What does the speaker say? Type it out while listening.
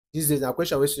These days, now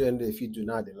question wey students if you do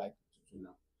now, they like to do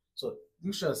now. So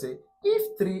this should say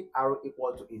if 3r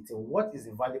equal to 18, what is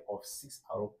the value of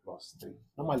 6r plus 3?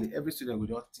 Normally, every student will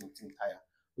just think higher.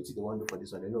 Which they want to do for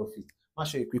this one, they know fit. I'll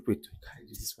show you a quick way to carry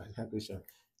this one question.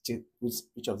 Check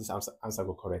which of this answer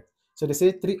go correct. So they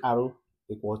say 3r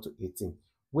equal to 18.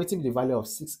 What is the value of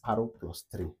 6r plus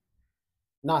 3?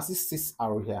 Now I see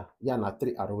 6r here. Yeah, now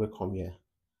 3r will come here.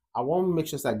 I want to make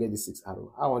sure say I get the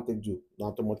 6r. I want to do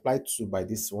now to multiply 2 by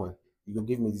this one. You go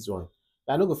give me this one.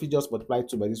 I no go fit just multiply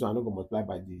 2 by this one. I no go multiply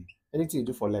by the anything you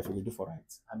do for left, you go do for right.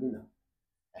 I mean now.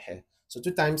 So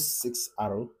 2 times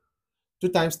 6r, 2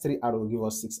 times 3r will give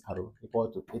us 6r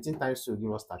equal to 18 times 2 will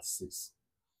give us 36.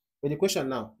 But the question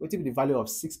now, what will be the value of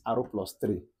 6r plus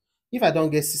 3? If I don't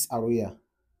get 6r here,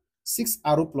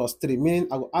 6r plus 3, meaning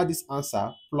I will add this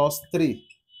answer plus 3,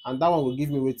 and that one will give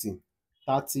me waiting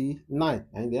 39.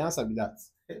 And the answer be that.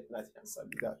 That's the answer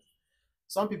be that.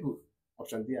 Some people,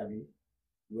 option D, I mean,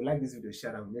 you like this video,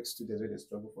 share and make students when they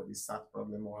struggle for this SAT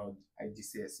problem or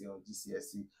IGCSE or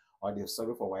GCSE or they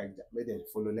struggle for why make them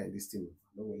follow like this thing.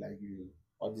 No will like you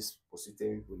all this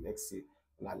positive people next say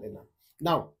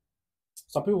now.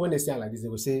 Some people when they say like this, they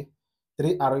will say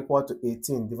 3r equal to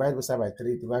 18, divide both side by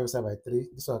 3, divide both side by 3.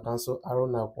 This one cancel, r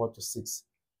now equal to 6.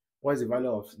 What is the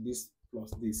value of this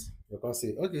plus this? You can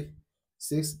say, okay,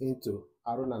 6 into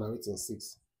r now waiting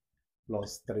 6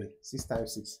 plus 3. 6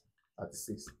 times 6,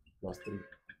 36 plus 3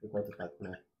 equal to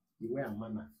 39. The way I'm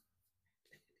manner.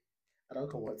 I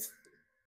don't know what.